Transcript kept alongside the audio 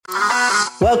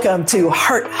Welcome to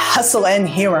Heart, Hustle, and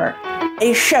Humor,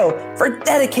 a show for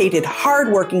dedicated,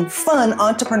 hardworking, fun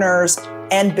entrepreneurs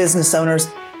and business owners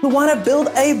who want to build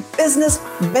a business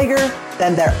bigger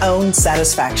than their own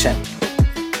satisfaction.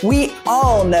 We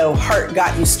all know heart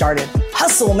got you started,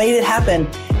 hustle made it happen,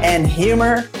 and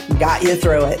humor got you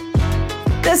through it.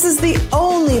 This is the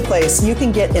only place you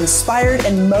can get inspired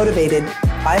and motivated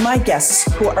by my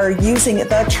guests who are using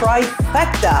the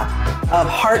trifecta of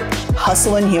heart,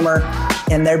 hustle, and humor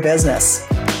in their business.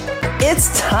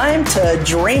 It's time to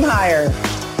dream higher.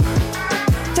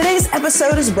 Today's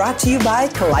episode is brought to you by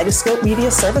Kaleidoscope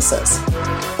Media Services.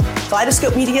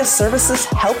 Kaleidoscope Media Services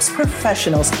helps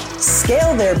professionals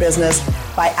scale their business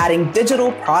by adding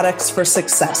digital products for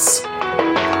success.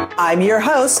 I'm your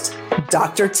host,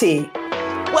 Dr. T.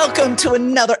 Welcome to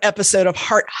another episode of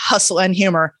Heart, Hustle, and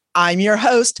Humor. I'm your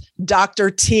host, Dr.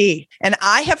 T, and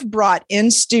I have brought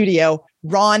in studio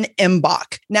Ron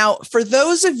Imbach. Now, for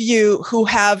those of you who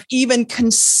have even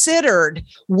considered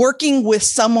working with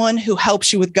someone who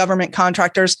helps you with government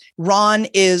contractors, Ron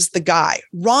is the guy.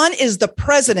 Ron is the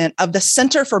president of the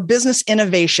Center for Business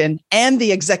Innovation and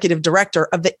the executive director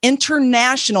of the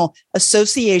International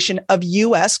Association of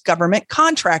U.S. Government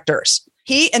Contractors.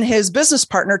 He and his business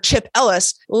partner, Chip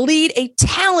Ellis, lead a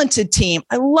talented team.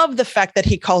 I love the fact that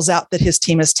he calls out that his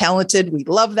team is talented. We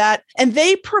love that. And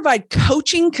they provide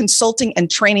coaching, consulting, and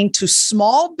training to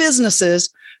small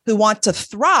businesses who want to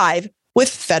thrive with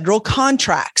federal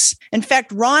contracts. In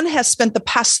fact, Ron has spent the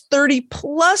past 30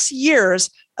 plus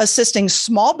years assisting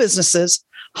small businesses,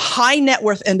 high net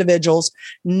worth individuals,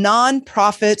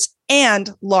 nonprofits,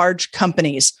 and large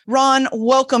companies. Ron,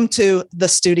 welcome to the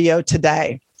studio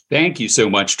today. Thank you so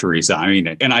much, Teresa.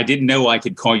 And I didn't know I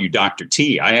could call you Dr.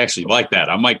 T. I actually like that.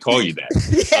 I might call you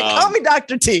that. Call me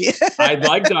Dr. T. I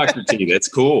like Dr. T. That's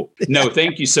cool. No,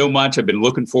 thank you so much. I've been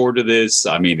looking forward to this.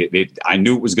 I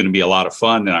knew it was going to be a lot of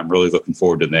fun, and I'm really looking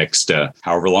forward to the next,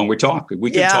 however long we talk.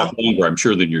 We can talk longer, I'm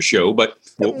sure, than your show, but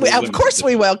of course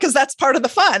we will, because that's part of the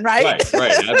fun, right?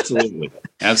 Right. Absolutely.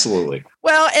 Absolutely.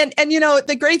 Well, and you know,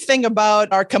 the great thing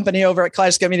about our company over at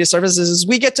Kaleidoscope Media Services is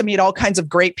we get to meet all kinds of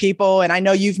great people. And I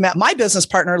know you've met my business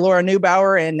partner, Laura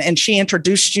Neubauer, and she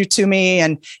introduced you to me.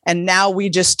 And now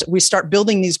we start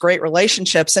building these great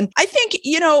relationships. And I think,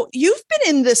 you know, you've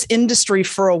been in this industry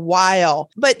for a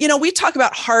while, but, you know, we talk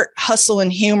about heart, hustle,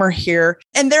 and humor here.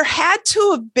 And there had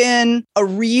to have been a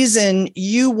reason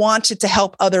you wanted to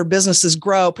help other businesses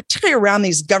grow, particularly around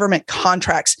these government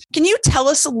contracts. Can you tell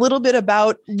us a little bit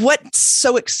about what's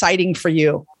so exciting for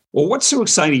you? Well, what's so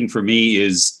exciting for me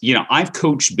is, you know, I've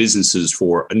coached businesses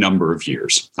for a number of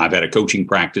years. I've had a coaching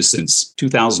practice since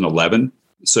 2011.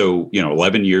 So,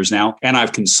 11 years now. And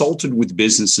I've consulted with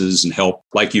businesses and helped,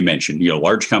 like you mentioned,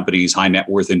 large companies, high net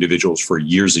worth individuals for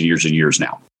years and years and years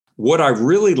now. What I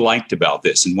really liked about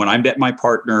this, and when I met my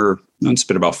partner, it's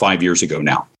been about 5 years ago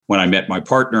now, when I met my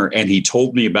partner and he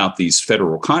told me about these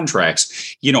federal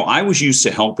contracts, I was used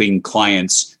to helping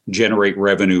clients generate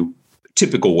revenue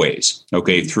typical ways,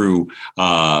 through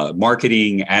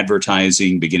marketing,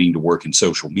 advertising, beginning to work in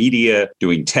social media,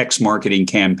 doing text marketing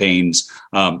campaigns,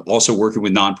 also working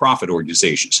with nonprofit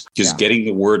organizations, just getting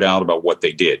the word out about what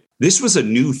they did. This was a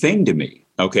new thing to me,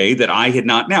 that I had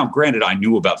not. Now, granted, I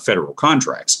knew about federal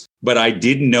contracts, but I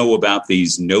didn't know about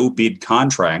these no-bid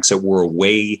contracts that were a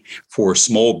way for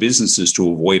small businesses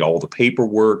to avoid all the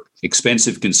paperwork,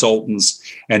 expensive consultants,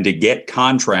 and to get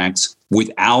contracts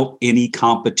without any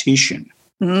competition.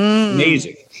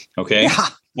 Amazing. Okay.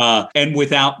 Yeah. And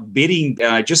without bidding.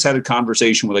 I just had a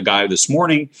conversation with a guy this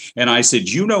morning, and I said,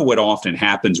 what often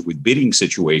happens with bidding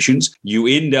situations? You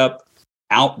end up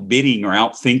outbidding or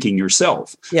outthinking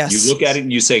yourself. Yes. You look at it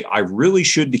and you say, I really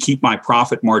should, to keep my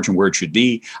profit margin where it should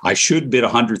be, I should bid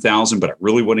 100,000, but I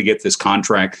really want to get this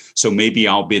contract. So maybe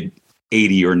I'll bid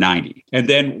 80 or 90. And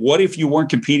then what if you weren't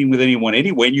competing with anyone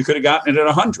anyway, and you could have gotten it at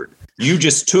 100? You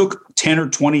just took 10 or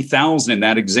 20,000 in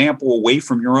that example away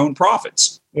from your own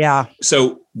profits. Yeah.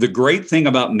 So the great thing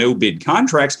about no bid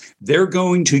contracts, they're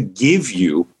going to give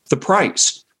you the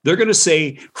price. They're going to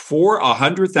say, for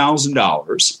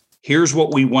 $100,000, here's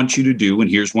what we want you to do, and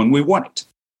here's when we want it.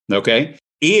 Okay.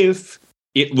 If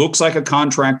it looks like a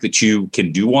contract that you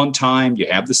can do on time, you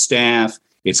have the staff,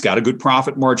 it's got a good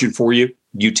profit margin for you,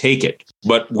 you take it.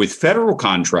 But with federal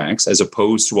contracts, as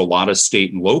opposed to a lot of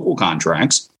state and local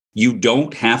contracts, you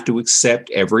don't have to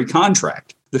accept every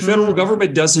contract. The federal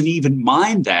government doesn't even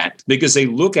mind that, because they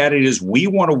look at it as, we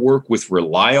want to work with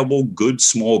reliable, good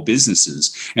small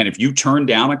businesses. And if you turn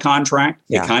down a contract,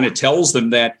 it kind of tells them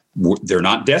that they're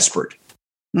not desperate.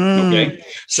 Okay.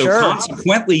 So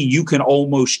consequently, you can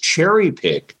almost cherry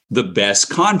pick the best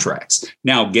contracts.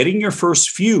 Now, getting your first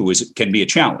few can be a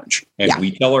challenge. And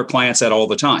we tell our clients that all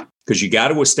the time, because you got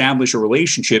to establish a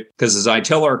relationship. Because as I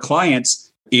tell our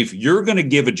clients, if you're going to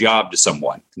give a job to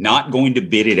someone, not going to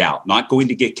bid it out, not going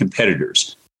to get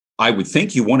competitors, I would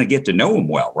think you want to get to know them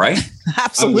well, right?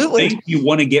 Absolutely. I would think you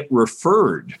want to get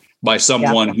referred by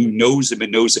someone who knows them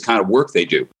and knows the kind of work they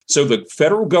do. So the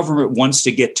federal government wants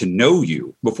to get to know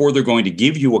you before they're going to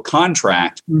give you a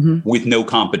contract with no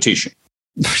competition.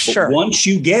 Sure. But once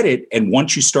you get it and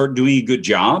once you start doing a good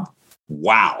job,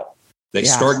 wow, they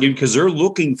start getting, because they're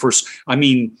looking for,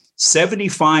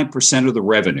 75% of the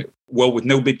revenue, well, with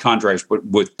no bid contracts, but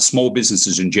with small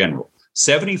businesses in general,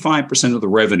 75% of the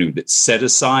revenue that's set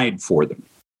aside for them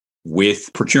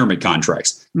with procurement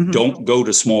contracts don't go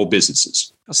to small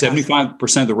businesses.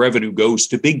 75% of the revenue goes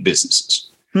to big businesses.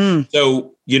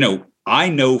 So, I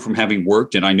know from having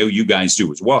worked, and I know you guys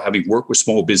do as well, having worked with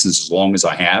small businesses as long as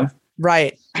I have,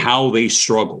 how they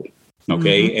struggle.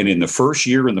 Okay. And in the first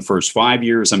year, in the first 5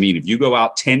 years, if you go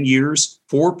out 10 years,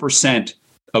 4%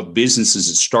 of businesses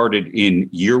that started in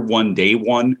year one, day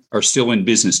one, are still in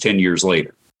business 10 years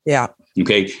later. Yeah.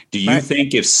 Okay. Do you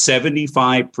think if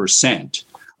 75%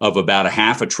 of about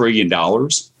 $500 billion,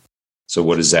 so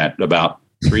what is that, about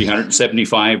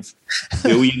 $375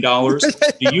 billion?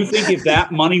 Do you think if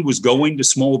that money was going to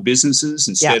small businesses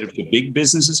instead of to big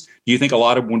businesses, do you think a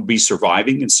lot of them would be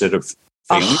surviving instead of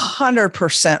failing?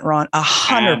 100%, Ron.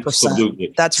 100%.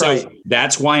 Absolutely. That's right. So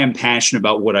that's why I'm passionate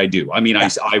about what I do.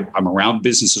 I'm around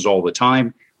businesses all the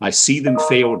time. I see them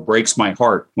fail. It breaks my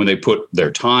heart when they put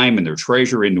their time and their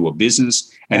treasure into a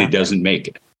business and it doesn't make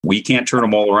it. We can't turn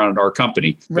them all around at our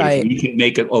company. But if we can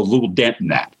make a little dent in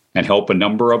that and help a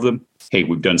number of them, hey,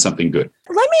 we've done something good.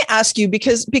 Let me ask you,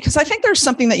 because I think there's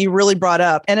something that you really brought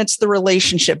up, and it's the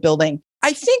relationship building.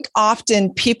 I think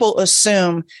often people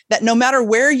assume that no matter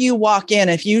where you walk in,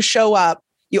 if you show up,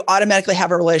 you automatically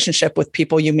have a relationship with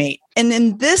people you meet. And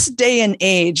in this day and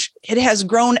age, it has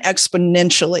grown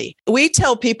exponentially. We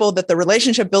tell people that the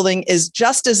relationship building is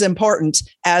just as important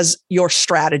as your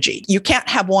strategy. You can't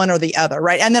have one or the other,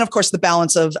 right? And then, of course, the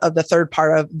balance of the third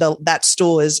part of that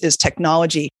stool is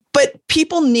technology. But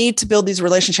people need to build these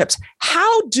relationships.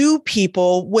 How do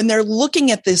people, when they're looking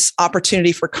at this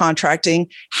opportunity for contracting,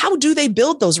 how do they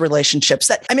build those relationships?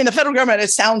 The federal government, it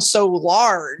sounds so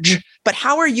large, but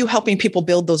how are you helping people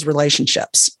build those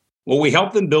relationships? Well, we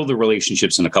help them build the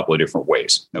relationships in a couple of different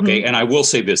ways. Okay. And I will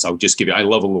say this, I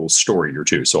love a little story or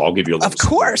two. So I'll give you a little. Of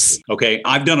course. Story. Okay.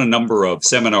 I've done a number of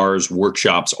seminars,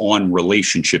 workshops on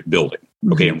relationship building.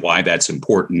 Okay. And why that's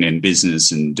important in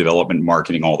business and development,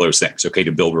 marketing, all those things. Okay.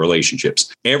 To build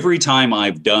relationships. Every time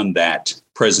I've done that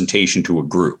presentation to a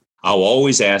group, I'll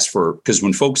always ask because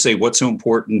when folks say what's so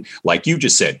important, like you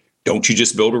just said, don't you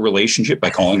just build a relationship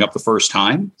by calling up the first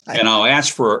time? And I'll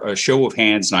ask for a show of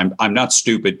hands. And I'm not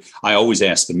stupid. I always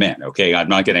ask the men. Okay. I'm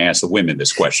not going to ask the women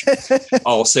this question.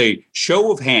 I'll say,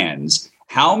 show of hands.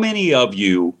 How many of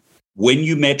you, when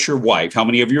you met your wife, how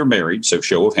many of you are married? So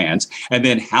show of hands. And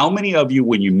then how many of you,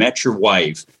 when you met your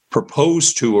wife,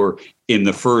 proposed to her in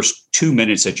the first 2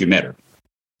 minutes that you met her?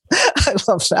 I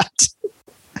love that.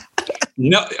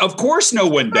 No, of course no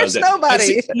one does that.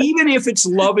 Nobody. Even if it's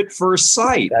love at first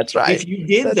sight. That's right. If you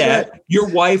did your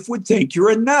wife would think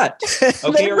you're a nut.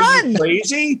 Okay, you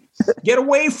crazy? Get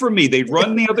away from me. They'd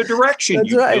run the other direction.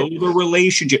 That's right. Build a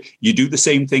relationship. You do the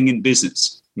same thing in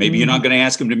business. Maybe you're not going to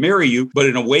ask them to marry you, but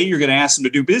in a way you're going to ask them to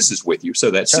do business with you.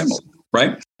 So that's similar,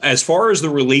 right? As far as the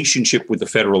relationship with the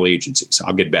federal agencies,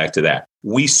 I'll get back to that.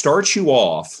 We start you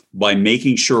off by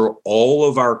making sure all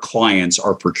of our clients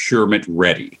are procurement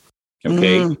ready.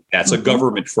 Okay. That's a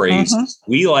government phrase.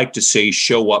 We like to say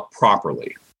show up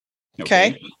properly.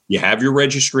 Okay. You have your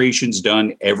registrations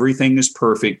done. Everything is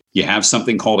perfect. You have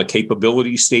something called a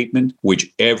capability statement,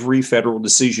 which every federal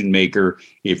decision maker,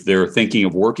 if they're thinking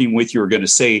of working with you, are going to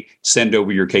say, send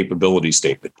over your capability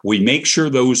statement. We make sure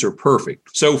those are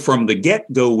perfect. So from the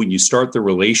get-go, when you start the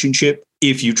relationship,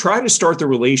 if you try to start the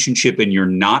relationship and you're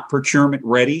not procurement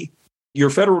ready,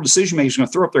 your federal decision maker is going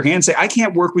to throw up their hand and say, I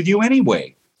can't work with you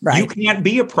anyway. Right. You can't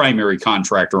be a primary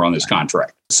contractor on this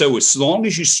contract. So as long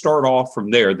as you start off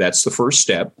from there, that's the first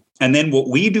step. And then what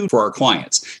we do for our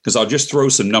clients, because I'll just throw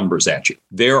some numbers at you.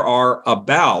 There are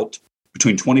about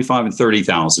between 25 and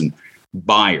 30,000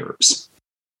 buyers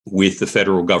with the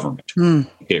federal government,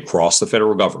 across the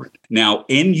federal government. Now,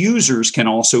 end users can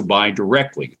also buy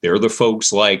directly. They're the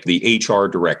folks like the HR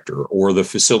director or the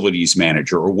facilities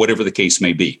manager or whatever the case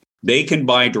may be. They can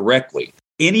buy directly.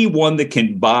 Anyone that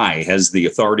can buy, has the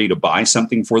authority to buy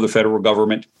something for the federal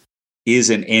government, is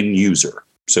an end user.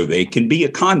 So they can be a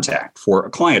contact for a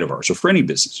client of ours or for any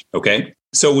business. Okay.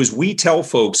 So as we tell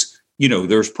folks,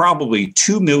 there's probably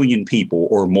 2 million people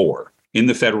or more in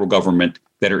the federal government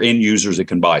that are end users that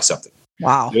can buy something.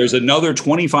 Wow. There's another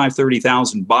 25,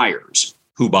 30,000 buyers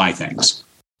who buy things.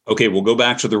 Okay, we'll go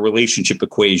back to the relationship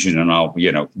equation, and I'll,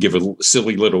 give a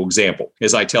silly little example.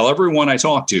 As I tell everyone I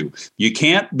talk to, you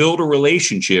can't build a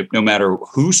relationship, no matter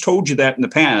who's told you that in the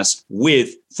past,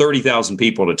 with 30,000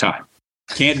 people at a time.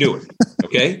 Can't do it.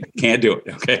 Okay. Can't do it.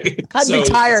 Okay. I'd be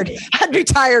tired. I'd be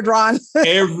tired, Ron.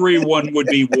 Everyone would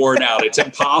be worn out. It's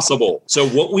impossible. So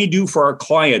what we do for our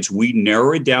clients, we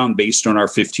narrow it down based on our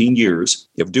 15 years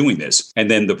of doing this. And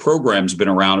then the program's been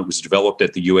around. It was developed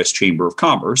at the U.S. Chamber of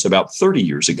Commerce about 30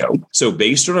 years ago. So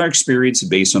based on our experience and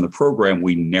based on the program,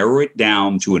 we narrow it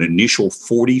down to an initial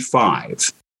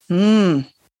 45.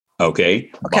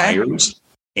 Okay. Buyers.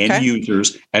 End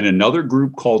users, and another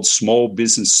group called small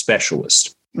business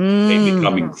specialists. They've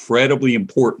become incredibly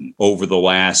important over the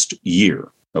last year.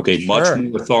 Okay, much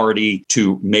more authority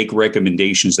to make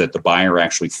recommendations that the buyer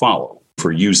actually follow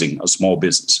for using a small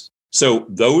business. So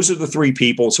those are the three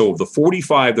people. So of the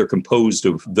 45, they're composed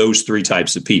of those three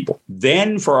types of people.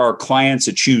 Then for our clients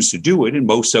that choose to do it, and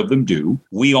most of them do,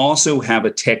 we also have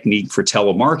a technique for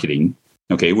telemarketing.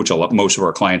 Okay, which most of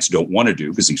our clients don't want to do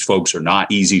because these folks are not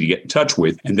easy to get in touch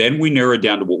with. And then we narrow it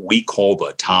down to what we call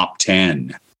the top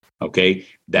 10. Okay,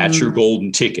 that's your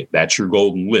golden ticket. That's your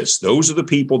golden list. Those are the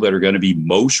people that are going to be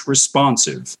most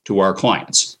responsive to our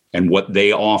clients and what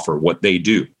they offer, what they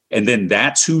do. And then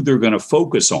that's who they're going to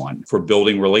focus on for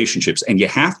building relationships. And you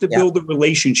have to build the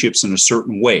relationships in a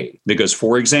certain way because,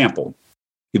 for example,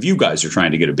 if you guys are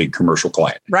trying to get a big commercial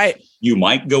client, right? You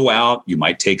might go out, you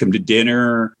might take them to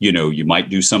dinner, you might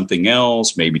do something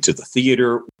else, maybe to the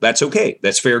theater. That's okay.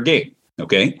 That's fair game.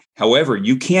 Okay. However,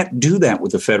 you can't do that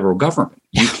with the federal government.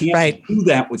 You can't do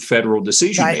that with federal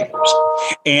decision makers.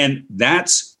 And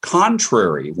that's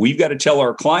contrary. We've got to tell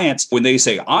our clients when they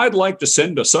say, I'd like to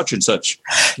send a such and such.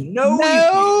 No. You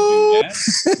can't do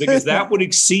that because that would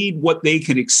exceed what they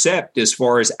can accept as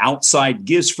far as outside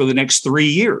gifts for the next 3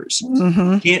 years.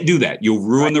 You can't do that. You'll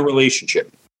ruin the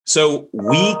relationship. So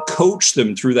we coach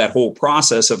them through that whole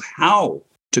process of how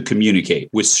to communicate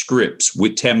with scripts,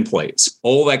 with templates,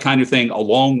 all that kind of thing,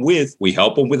 along with, we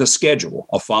help them with a schedule,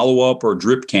 a follow-up or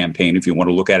drip campaign, if you want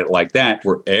to look at it like that,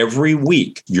 where every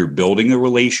week you're building the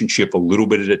relationship a little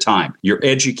bit at a time. You're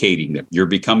educating them. You're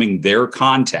becoming their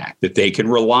contact that they can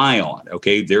rely on,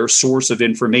 okay, their source of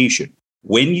information.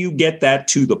 When you get that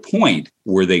to the point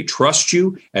where they trust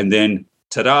you and then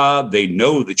ta-da, they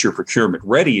know that you're procurement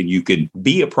ready and you can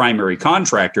be a primary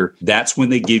contractor, that's when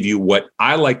they give you what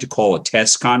I like to call a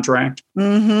test contract.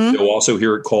 You'll also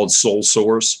hear it called sole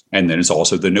source. And then it's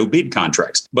also the no bid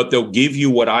contracts. But they'll give you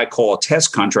what I call a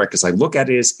test contract because I look at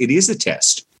it as it is a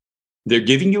test. They're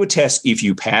giving you a test. If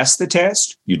you pass the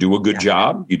test, you do a good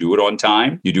job, you do it on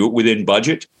time, you do it within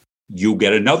budget, you'll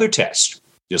get another test,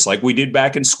 just like we did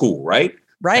back in school, right?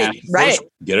 Right.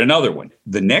 Get another one.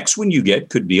 The next one you get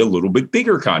could be a little bit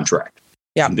bigger contract.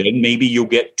 Yeah. And then maybe you'll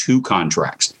get 2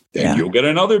 contracts. Then you'll get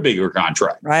another bigger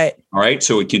contract. Right. All right.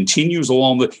 So it continues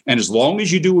along and as long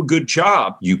as you do a good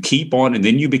job, you keep on, and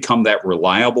then you become that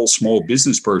reliable small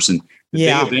business person.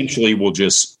 They eventually will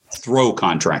just throw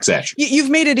contracts at you. You've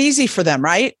made it easy for them,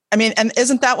 right? I mean, and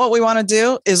isn't that what we want to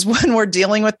do is when we're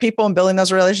dealing with people and building those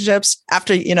relationships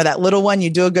after, that little one, you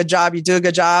do a good job,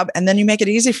 and then you make it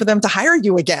easy for them to hire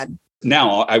you again.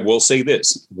 Now, I will say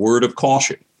this word of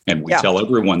caution. And we tell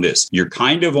everyone this, you're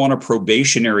kind of on a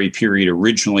probationary period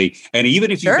originally. And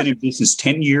even if you've been in business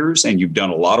 10 years and you've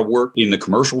done a lot of work in the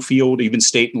commercial field, even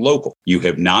state and local, you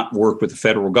have not worked with the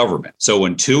federal government. So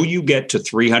until you get to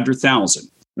 300,000,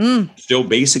 still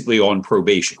basically on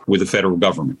probation with the federal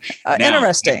government. Now,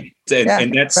 interesting.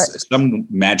 And that's some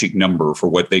magic number for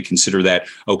what they consider that.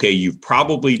 Okay, you've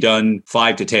probably done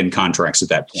 5 to 10 contracts at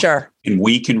that point. Sure. And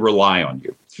we can rely on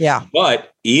you. Yeah.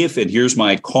 But and here's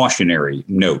my cautionary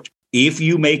note, if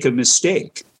you make a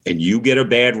mistake and you get a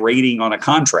bad rating on a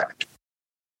contract,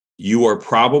 you are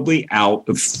probably out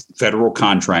of federal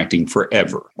contracting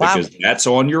forever because that's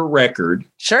on your record.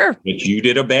 Sure. That you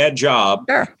did a bad job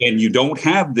and you don't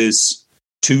have this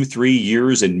 2-3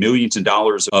 years and millions of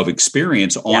dollars of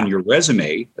experience on your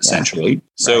resume, essentially.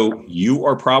 So you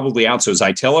are probably out. So as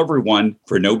I tell everyone,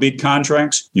 for no bid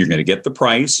contracts, you're going to get the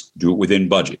price, do it within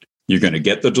budget. You're going to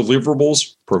get the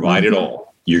deliverables, provide it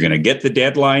all. You're going to get the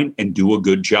deadline and do a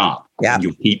good job. Yeah. And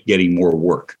you'll keep getting more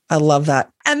work. I love that.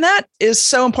 And that is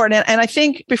so important. And I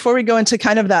think before we go into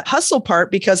kind of that hustle part,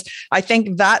 because I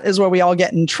think that is where we all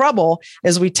get in trouble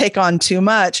is we take on too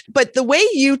much. But the way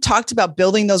you talked about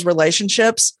building those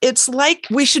relationships, it's like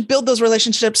we should build those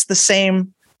relationships the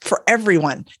same for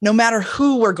everyone, no matter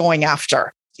who we're going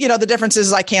after. The difference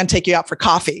is I can take you out for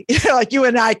coffee. Like you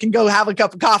and I can go have a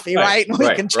cup of coffee, right? And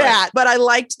we can chat. Right. But I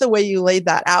liked the way you laid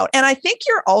that out. And I think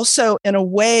you're also, in a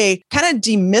way, kind of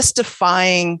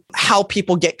demystifying how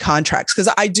people get contracts.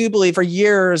 Because I do believe for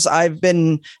years, I've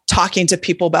been talking to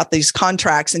people about these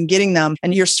contracts and getting them.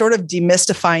 And you're sort of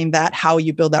demystifying that, how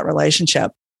you build that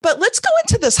relationship. But let's go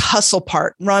into this hustle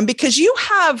part, Ron, because you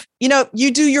have, you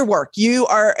do your work. You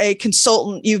are a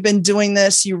consultant. You've been doing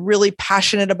this. You're really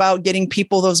passionate about getting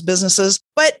people those businesses.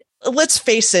 But let's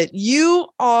face it, you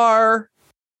are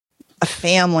a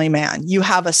family man. You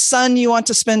have a son you want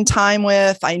to spend time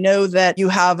with. I know that you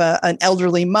have an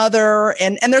elderly mother,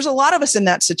 and there's a lot of us in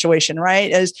that situation,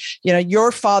 right? As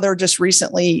your father just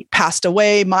recently passed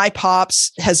away. My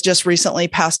pops has just recently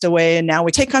passed away. And now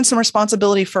we take on some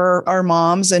responsibility for our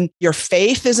moms, and your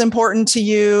faith is important to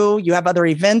you. You have other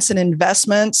events and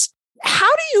investments.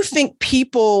 How do you think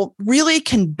people really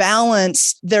can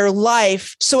balance their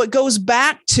life so it goes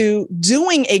back to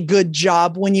doing a good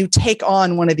job when you take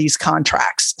on one of these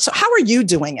contracts? So how are you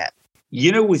doing it?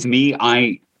 With me,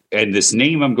 and this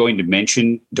name I'm going to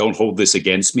mention, don't hold this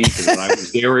against me, because when I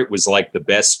was there, it was like the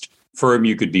best firm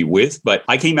you could be with. But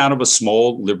I came out of a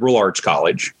small liberal arts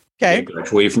college. Okay. I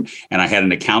graduated from, and I had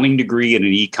an accounting degree and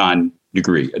an econ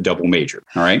degree, a double major.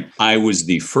 All right. I was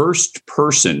the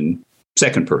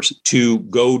second person to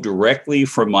go directly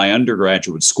from my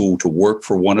undergraduate school to work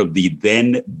for one of the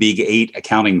then Big 8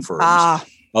 accounting firms,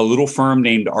 a little firm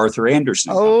named Arthur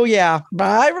Andersen. Oh, yeah.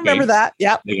 I remember that.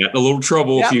 Yep. They got in a little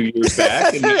trouble a few years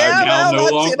back, and are now no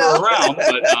longer around.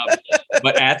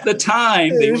 But at the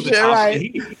time, they were the top of the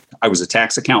heap. I was a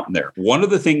tax accountant there. One of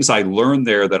the things I learned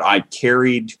there that I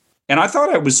carried, and I thought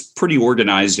I was pretty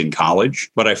organized in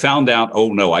college, but I found out,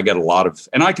 oh no, I got a lot of,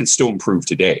 and I can still improve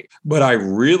today, but I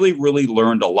really, really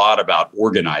learned a lot about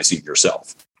organizing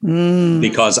yourself.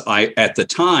 Because at the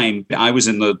time, I was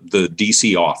in the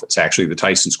DC office, actually the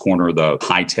Tyson's Corner, the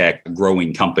high-tech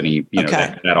growing company,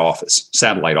 that office,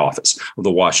 satellite office, or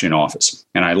the Washington office.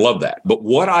 And I love that. But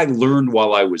what I learned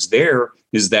while I was there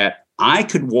is that I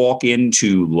could walk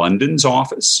into London's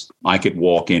office. I could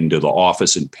walk into the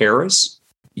office in Paris.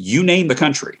 You name the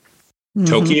country,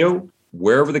 Tokyo,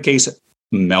 wherever the case,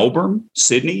 Melbourne,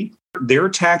 Sydney, their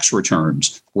tax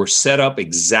returns were set up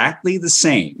exactly the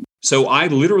same. So I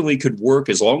literally could work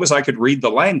as long as I could read the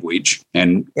language.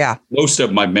 And most of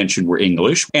them I mentioned were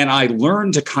English. And I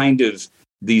learned to kind of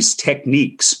these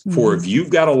techniques for if you've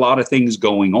got a lot of things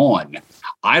going on.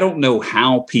 I don't know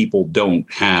how people don't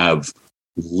have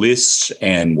lists,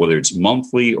 and whether it's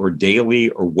monthly or daily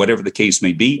or whatever the case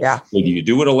may be, whether you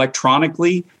do it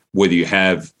electronically, whether you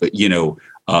have,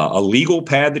 a legal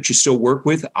pad that you still work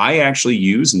with. I actually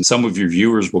use, and some of your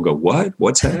viewers will go,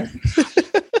 what's that?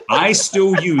 I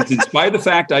still use, in spite of the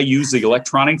fact I use the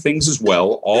electronic things as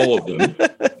well, all of them,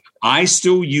 I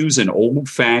still use an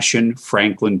old-fashioned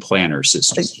Franklin planner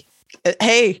system.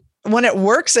 Hey, when it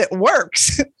works, it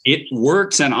works. It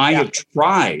works, and I have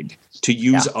tried to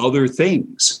use other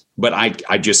things, but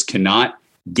I just cannot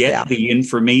get the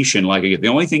information. Like the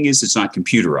only thing is it's not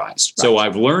computerized. Right. So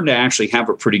I've learned to actually have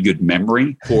a pretty good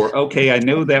memory for, okay, I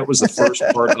know that was the first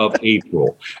part of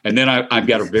April. And then I've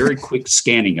got a very quick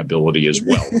scanning ability as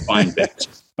well to find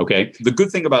things. Okay. The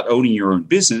good thing about owning your own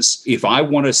business, if I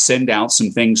want to send out some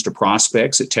things to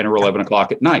prospects at 10 or 11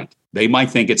 o'clock at night, they might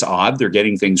think it's odd. They're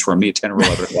getting things from me at 10 or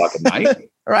 11 o'clock at night.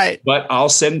 Right. But I'll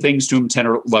send things to them 10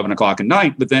 or 11 o'clock at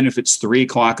night. But then if it's 3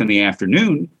 o'clock in the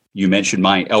afternoon, you mentioned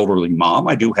my elderly mom.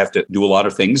 I do have to do a lot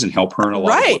of things and help her in a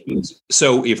lot of things.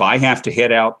 So if I have to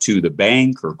head out to the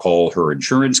bank or call her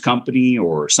insurance company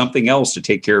or something else to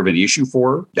take care of an issue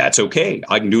for her, that's okay.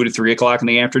 I can do it at 3 o'clock in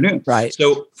the afternoon. Right.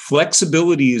 So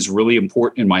flexibility is really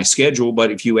important in my schedule.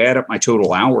 But if you add up my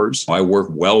total hours, I work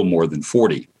well more than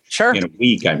 40. In a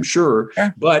week, I'm sure.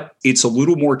 But it's a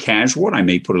little more casual. And I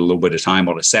may put a little bit of time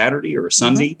on a Saturday or a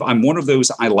Sunday. I'm one of those,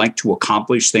 I like to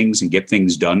accomplish things and get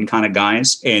things done kind of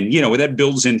guys. And, that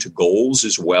builds into goals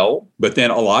as well. But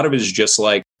then a lot of it is just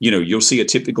like, you'll see a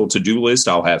typical to-do list.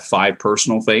 I'll have 5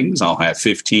 personal things. I'll have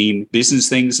 15 business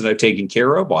things that I've taken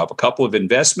care of. I'll have a couple of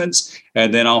investments.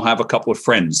 And then I'll have a couple of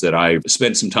friends that I've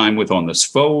spent some time with on this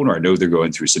phone, or I know they're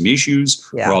going through some issues,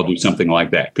 or I'll do something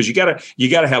like that. Because you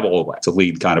gotta have all of that to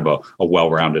lead kind of a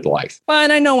well-rounded life. Well,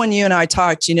 and I know when you and I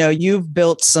talked, you've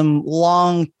built some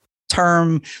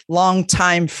long-time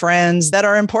friends that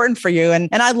are important for you.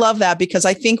 And I love that, because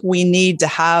I think we need to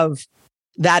have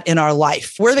that in our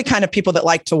life. We're the kind of people that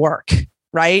like to work.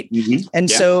 right? And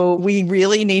so we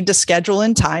really need to schedule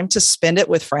in time to spend it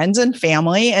with friends and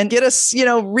family and get us,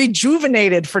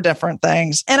 rejuvenated for different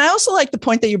things. And I also like the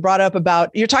point that you brought up about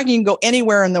you're talking, you can go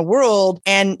anywhere in the world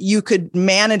and you could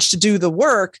manage to do the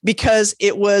work because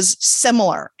it was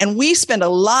similar. And we spend a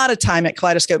lot of time at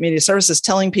Kaleidoscope Media Services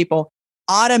telling people,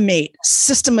 automate,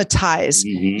 systematize.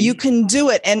 You can do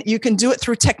it. And you can do it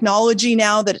through technology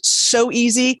now that it's so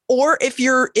easy. Or if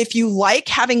you like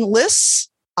having lists,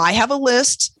 I have a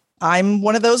list. I'm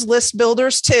one of those list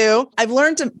builders too. I've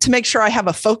learned to make sure I have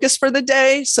a focus for the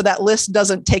day so that list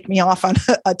doesn't take me off on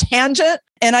a tangent.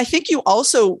 And I think you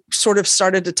also sort of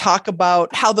started to talk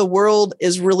about how the world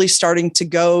is really starting to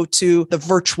go to the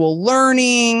virtual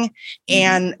learning.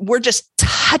 And we're just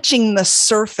touching the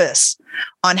surface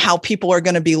on how people are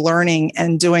going to be learning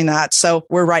and doing that. So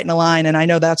we're right in a line. And I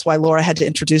know that's why Laura had to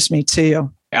introduce me to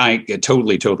you. I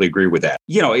totally agree with that.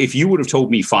 If you would have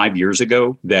told me 5 years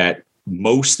ago that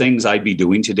most things I'd be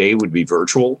doing today would be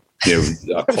virtual,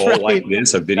 a call like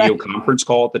this, a video conference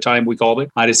call at the time we called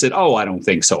it, I'd have said, I don't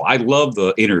think so. I love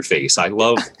the interface. I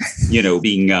love,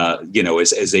 being,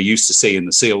 as they used to say in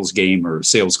the sales game or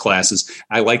sales classes,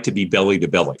 I like to be belly to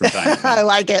belly. From time to time. I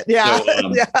like it. Yeah.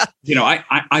 So,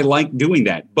 I like doing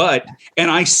that,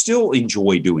 and I still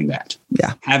enjoy doing that.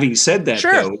 Yeah. Having said that,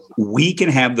 though, we can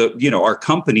have our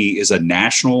company is a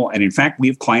national, and in fact, we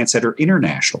have clients that are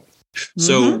international.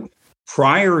 So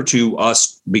prior to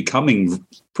us becoming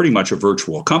pretty much a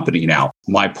virtual company now,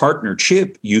 my partner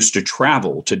Chip used to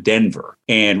travel to Denver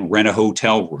and rent a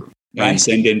hotel room and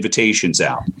send invitations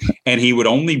out. And he would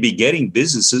only be getting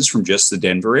businesses from just the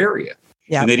Denver area.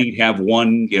 And then he'd have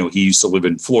one, he used to live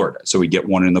in Florida. So he'd get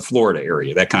one in the Florida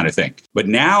area, that kind of thing. But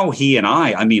now he and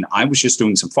I was just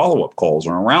doing some follow-up calls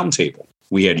on a roundtable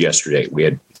we had yesterday. We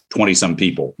had 20 some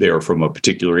people there from a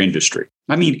particular industry.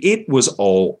 It was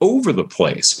all over the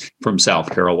place, from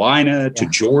South Carolina to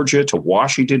Georgia to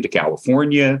Washington to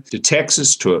California to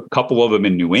Texas to a couple of them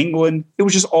in New England. It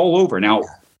was just all over. Now,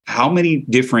 how many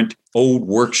different old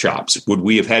workshops would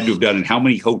we have had to have done, and how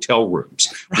many hotel rooms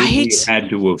would we have had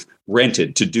to have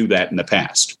rented to do that in the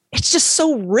past? It's just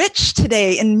so rich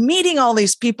today in meeting all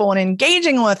these people and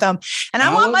engaging with them. And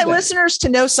I want my listeners to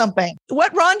know something.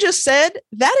 What Ron just said,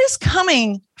 that is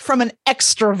coming from an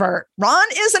extrovert. Ron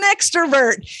is an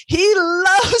extrovert. He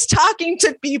loves talking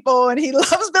to people and he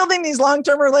loves building these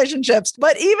long-term relationships.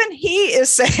 But even he is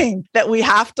saying that we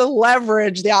have to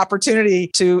leverage the opportunity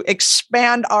to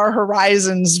expand our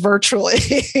horizons virtually.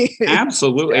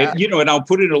 Absolutely. And I'll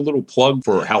put in a little plug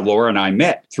for how Laura and I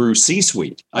met through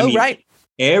C-Suite.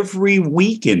 Every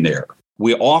week in there,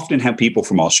 we often have people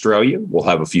from Australia. We'll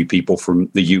have a few people from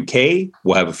the UK.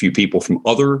 We'll have a few people from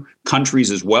other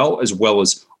countries as well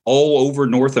as all over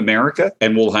North America.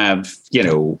 And we'll have,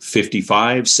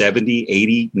 55, 70,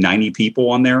 80, 90 people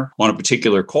on there on a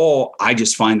particular call. I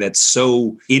just find that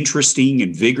so interesting,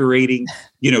 invigorating,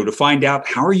 to find out,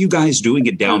 how are you guys doing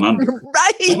it down under?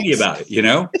 Tell me about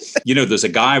it, there's a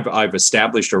guy I've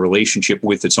established a relationship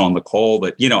with that's on the call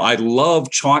that, I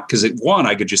love talk because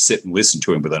I could just sit and listen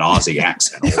to him with an Aussie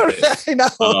accent.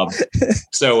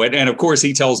 And of course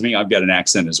he tells me I've got an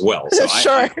accent as well.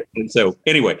 So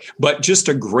anyway, but just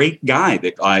a great guy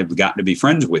that I've gotten to be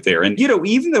friends with there. And,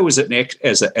 even though as an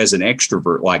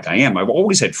extrovert like I am, I've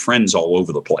always had friends all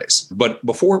over the place. But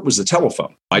before it was the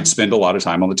telephone, I'd spend a lot of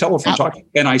time on the telephone talking.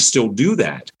 And I still do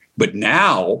that. But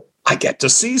now I get to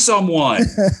see someone.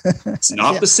 It's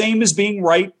not the same as being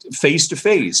right face to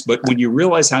face. But when you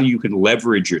realize how you can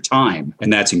leverage your time,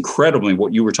 and that's incredibly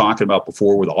what you were talking about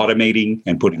before with automating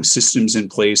and putting systems in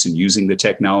place and using the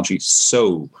technology,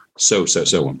 so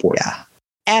important. Yeah.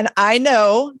 And I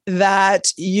know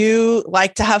that you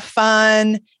like to have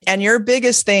fun. And your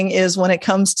biggest thing is when it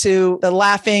comes to the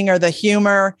laughing or the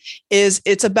humor is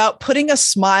it's about putting a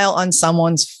smile on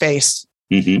someone's face.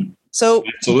 So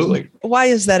absolutely. Why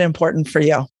is that important for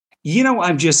you?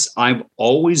 I've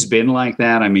always been like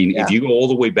that. If you go all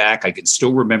the way back, I can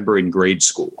still remember in grade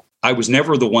school, I was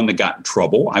never the one that got in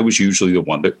trouble. I was usually the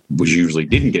one that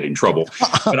didn't get in trouble,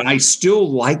 but I still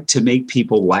like to make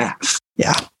people laugh.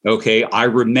 Yeah. Okay. I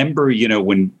remember,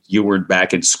 when you were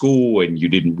back in school and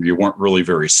you weren't really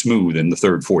very smooth in the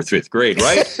 3rd, 4th, 5th grade,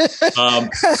 right?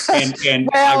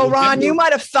 Well, Ron, you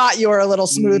might have thought you were a little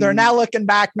smoother. Now looking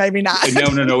back, maybe not.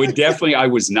 No. I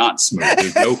was not smooth.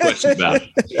 There's no question about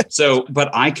it. So,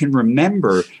 but I can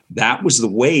remember that was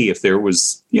the way, if there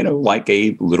was, like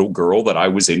a little girl that I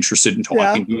was interested in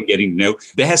talking to and getting to know,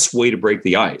 best way to break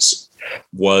the ice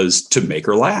was to make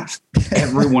her laugh.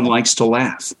 Everyone likes to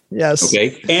laugh. Yes.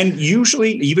 Okay. And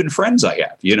usually even friends I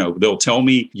have, they'll tell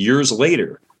me years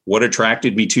later, what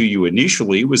attracted me to you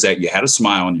initially was that you had a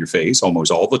smile on your face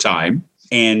almost all the time.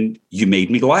 And you made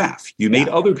me laugh. You made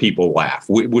other people laugh.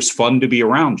 It was fun to be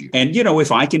around you. And, if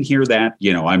I can hear that,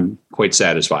 I'm quite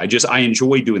satisfied. I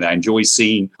enjoy doing that. I enjoy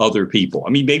seeing other people. I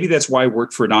mean, maybe that's why I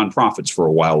worked for nonprofits for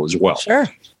a while as well. Sure.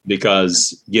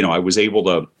 Because, I was able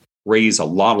to raise a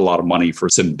lot of money for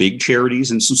some big charities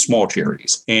and some small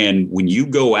charities. And when you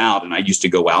go out, and I used to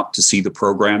go out to see the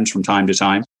programs from time to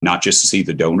time, not just to see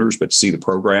the donors, but to see the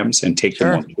programs and take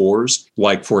them on tours.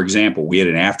 Like, for example, we had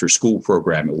an after-school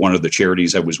program at one of the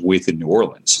charities I was with in New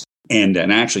Orleans. And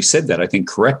I actually said that, I think,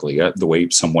 correctly, the way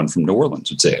someone from New Orleans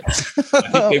would say it. I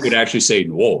think they would actually say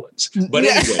New Orleans. But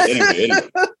anyway.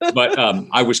 But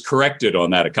I was corrected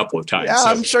on that a couple of times. Yeah,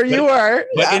 I'm sure you were.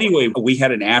 But anyway, we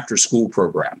had an after-school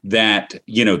program that,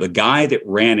 the guy that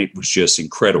ran it was just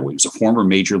incredible. He was a former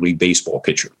Major League Baseball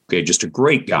pitcher. Okay, just a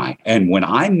great guy. And when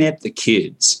I met the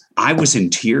kids, I was in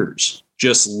tears.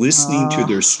 Just listening to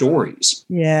their stories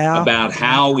about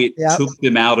how it took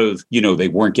them out of, they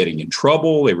weren't getting in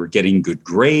trouble. They were getting good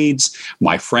grades.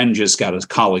 My friend just got a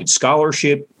college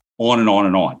scholarship, on and on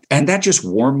and on. And that just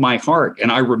warmed my heart.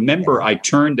 And I remember I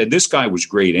turned, and this guy was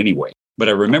great anyway. But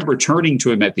I remember turning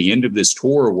to him at the end of this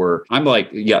tour where I'm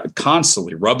like,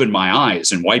 constantly rubbing my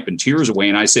eyes and wiping tears away.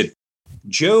 And I said,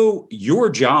 Joe, your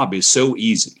job is so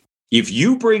easy. If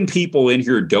you bring people in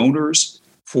here, donors,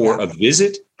 for a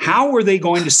visit, how are they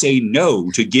going to say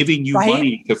no to giving you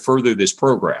money to further this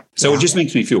program? So it just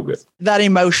makes me feel good. That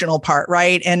emotional part,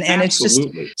 right? And it's just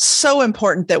so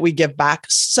important that we give back.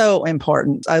 So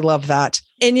important. I love that.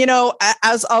 And,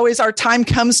 as always, our time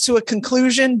comes to a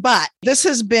conclusion, but this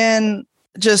has been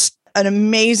just an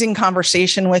amazing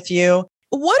conversation with you.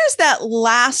 What is that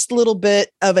last little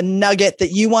bit of a nugget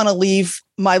that you want to leave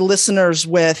my listeners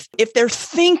with if they're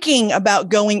thinking about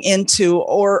going into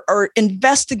or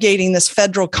investigating this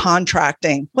federal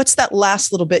contracting? What's that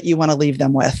last little bit you want to leave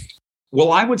them with?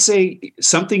 Well, I would say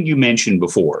something you mentioned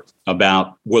before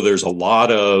about there's a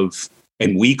lot of,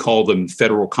 and we call them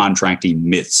federal contracting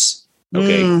myths,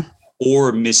 okay,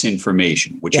 or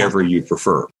misinformation, whichever you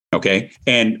prefer, okay?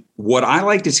 And what I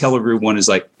like to tell everyone is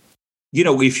like,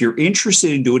 if you're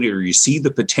interested in doing it or you see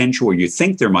the potential or you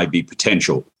think there might be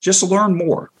potential, just learn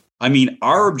more. I mean,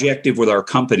 our objective with our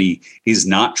company is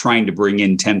not trying to bring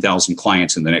in 10,000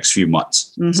 clients in the next few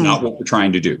months. It's not what we're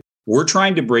trying to do. We're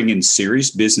trying to bring in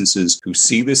serious businesses who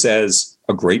see this as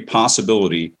a great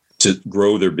possibility to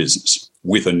grow their business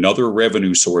with another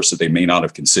revenue source that they may not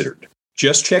have considered.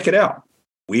 Just check it out.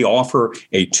 We offer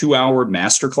a 2-hour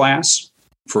masterclass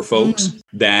for folks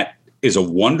that is a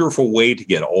wonderful way to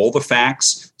get all the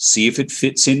facts, see if it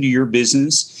fits into your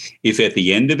business. If at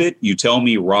the end of it, you tell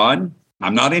me, Ron,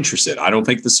 I'm not interested. I don't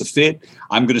think this is a fit.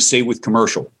 I'm going to stay with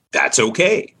commercial. That's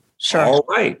okay. Sure. All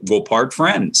right. We'll part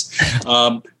friends.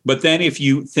 But then if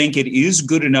you think it is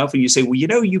good enough and you say, well,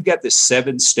 you've got this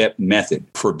 7-step method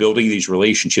for building these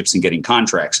relationships and getting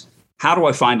contracts. How do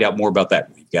I find out more about that?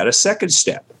 We've got a second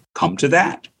step. Come to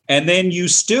that. And then you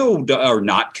still are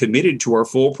not committed to our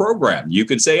full program. You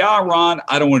can say, Ron,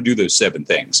 I don't want to do those 7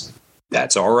 things.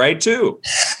 That's all right, too.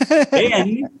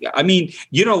 And I mean,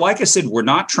 like I said, we're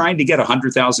not trying to get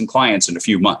 100,000 clients in a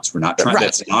few months. We're not trying. Right.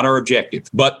 That's not our objective.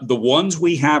 But the ones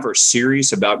we have are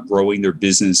serious about growing their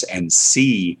business and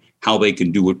see how they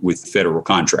can do it with federal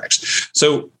contracts.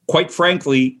 So quite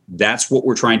frankly, that's what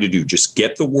we're trying to do. Just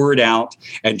get the word out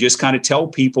and just kind of tell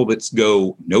people that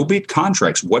go, no bid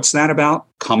contracts. What's that about?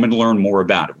 Come and learn more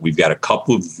about it. We've got a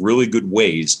couple of really good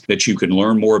ways that you can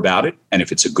learn more about it. And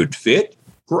if it's a good fit,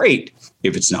 great.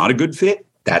 If it's not a good fit,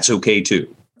 that's okay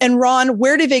too. And Ron,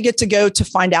 where do they get to go to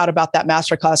find out about that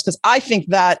masterclass? Because I think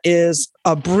that is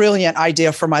a brilliant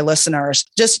idea for my listeners.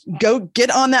 Just go get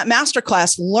on that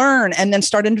masterclass, learn, and then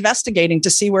start investigating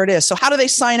to see where it is. So how do they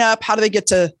sign up? How do they get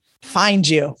to find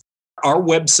you? Our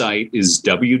website is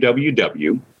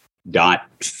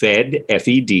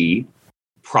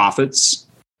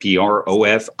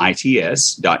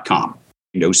www.fedprofits.com.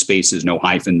 No spaces, no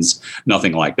hyphens,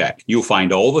 nothing like that. You'll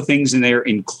find all the things in there,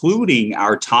 including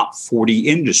our top 40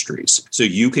 industries. So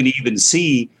you can even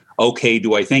see, okay,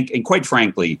 do I think, and quite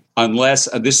frankly, unless,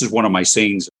 this is one of my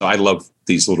sayings, I love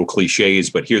these little cliches,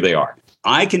 but here they are.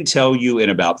 I can tell you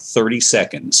in about 30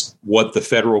 seconds what the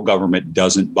federal government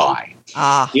doesn't buy.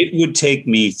 It would take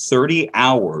me 30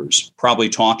 hours, probably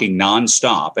talking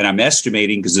nonstop. And I'm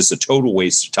estimating because it's a total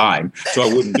waste of time, so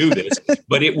I wouldn't do this.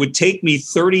 But it would take me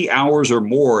 30 hours or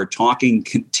more talking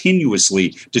continuously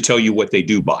to tell you what they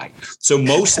do buy. So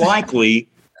most likely,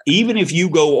 even if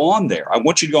you go on there, I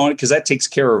want you to go on it because that takes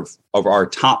care of our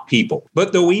top people.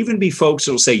 But there'll even be folks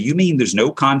that will say, you mean there's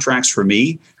no contracts for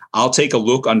me? I'll take a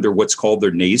look under what's called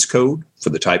their NAICS code for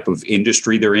the type of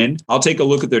industry they're in. I'll take a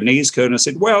look at their NAICS code and I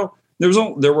said, well,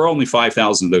 there were only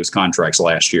 5,000 of those contracts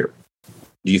last year.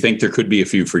 Do you think there could be a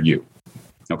few for you?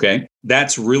 Okay.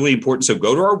 That's really important. So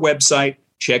go to our website,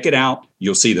 check it out.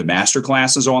 You'll see the master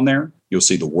classes on there. You'll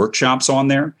see the workshops on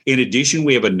there. In addition,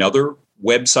 we have another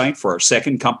website for our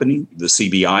second company, the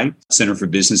CBI, Center for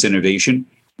Business Innovation.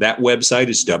 That website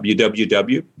is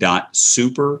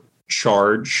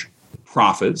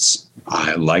www.superchargeprofits.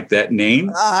 I like that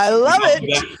name. I love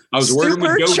it. I was working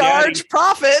with Supercharge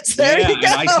Profits. There you go. And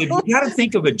I said, we got to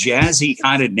think of a jazzy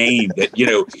kind of name that,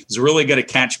 is really going to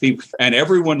catch people. And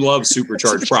everyone loves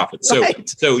Supercharge Profits. Right.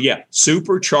 So yeah,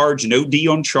 Supercharge, no D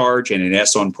on charge and an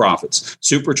S on profits.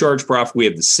 Supercharge Profit. We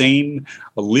have the same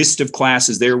list of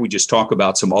classes there. We just talk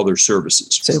about some other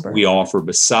services we offer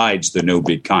besides the no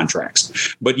bid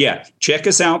contracts. But yeah, check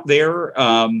us out there.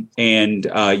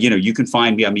 You can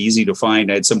find me. I'm easy to find.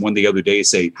 I had someone the other day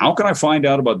say, how can I find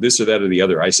out about this or that or the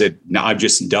other? I said, no, I've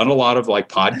just done a lot of like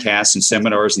podcasts and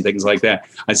seminars and things like that.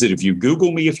 I said, if you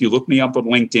Google me, if you look me up on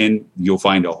LinkedIn, you'll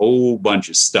find a whole bunch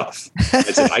of stuff. I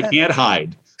said, I can't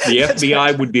hide. The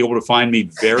FBI would be able to find me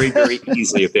very, very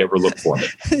easily if they ever look for me.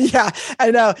 Yeah,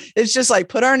 I know. It's just like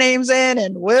put our names in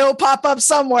and we'll pop up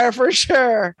somewhere for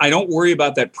sure. I don't worry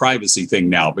about that privacy thing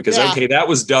now because, okay, that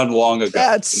was done long ago.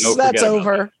 That's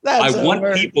over. I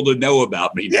want people to know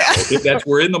about me now. Yeah.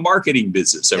 We're in the marketing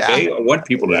business, okay? Yeah. I want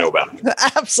people to know about me.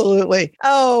 Absolutely.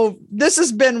 Oh, this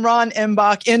has been Ron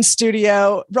Imbach in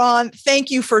studio. Ron,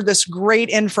 thank you for this great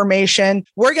information.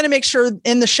 We're going to make sure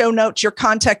in the show notes your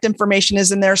contact information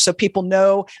is in there so people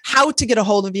know how to get a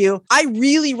hold of you. I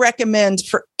really recommend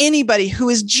for anybody who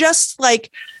is just like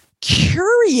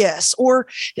curious or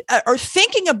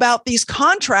thinking about these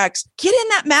contracts, get in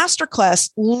that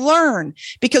masterclass, learn,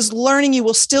 because learning, you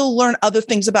will still learn other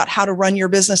things about how to run your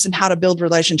business and how to build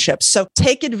relationships. So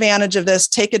take advantage of this,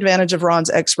 take advantage of Ron's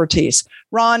expertise.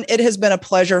 Ron, it has been a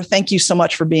pleasure. Thank you so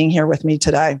much for being here with me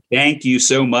today. Thank you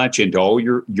so much. And to all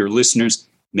your listeners,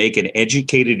 make an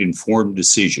educated, informed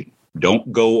decision.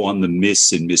 Don't go on the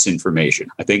myths and misinformation.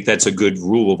 I think that's a good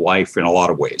rule of life in a lot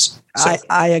of ways. So.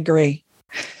 I agree.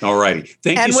 All righty.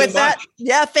 Thank you so much.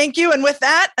 Thank you. And with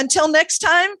that, until next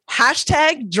time,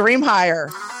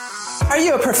 #DreamHire. Are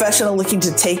you a professional looking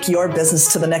to take your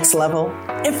business to the next level?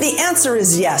 If the answer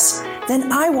is yes,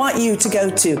 then I want you to go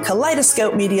to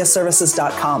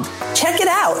KaleidoscopeMediaServices.com. Check it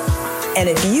out. And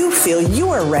if you feel you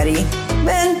are ready,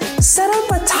 then set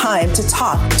up a time to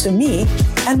talk to me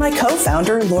and my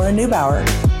co-founder, Laura Neubauer.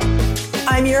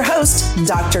 I'm your host,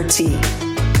 Dr. T.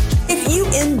 If you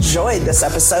enjoyed this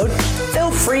episode,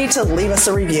 feel free to leave us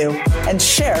a review and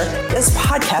share this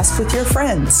podcast with your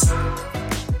friends.